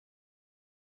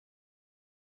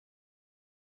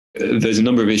There's a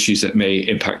number of issues that may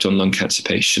impact on lung cancer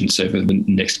patients over the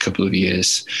next couple of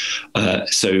years.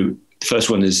 So the first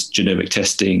one is genomic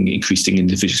testing, increasing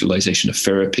individualization of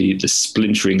therapy, the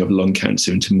splintering of lung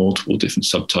cancer into multiple different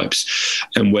subtypes,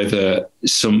 and whether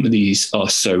some of these are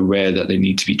so rare that they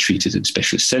need to be treated in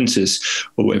specialist centres,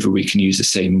 or whether we can use the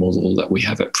same model that we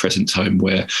have at present time,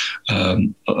 where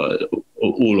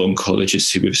all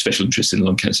oncologists who have special interest in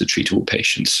lung cancer treat all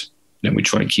patients. And we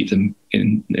try and keep them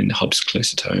in hubs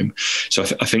closer to home. So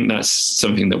I think that's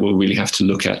something that we'll really have to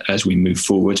look at as we move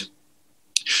forward.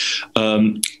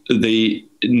 The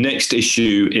next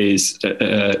issue is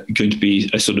going to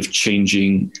be a sort of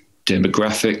changing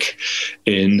demographic,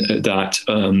 in that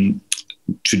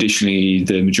traditionally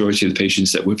the majority of the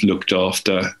patients that we've looked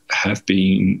after have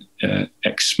been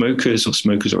ex-smokers or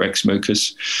smokers or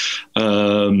ex-smokers.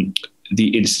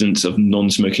 The incidence of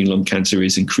non-smoking lung cancer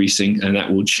is increasing, and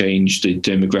that will change the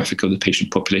demographic of the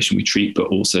patient population we treat, but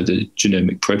also the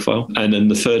genomic profile. And then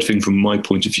the third thing from my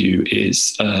point of view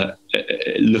is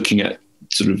looking at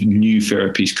sort of new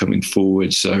therapies coming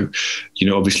forward. So,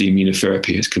 obviously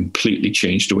immunotherapy has completely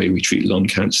changed the way we treat lung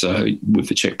cancer with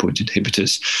the checkpoint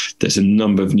inhibitors. There's a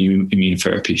number of new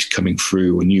immunotherapies coming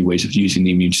through, or new ways of using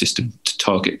the immune system to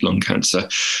target lung cancer.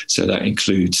 So that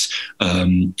includes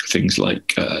things like,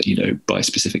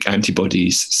 bispecific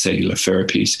antibodies, cellular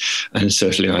therapies. And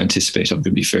certainly I anticipate I'm going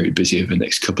to be very busy over the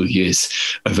next couple of years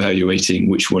evaluating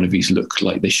which one of these look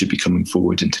like they should be coming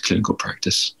forward into clinical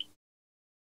practice.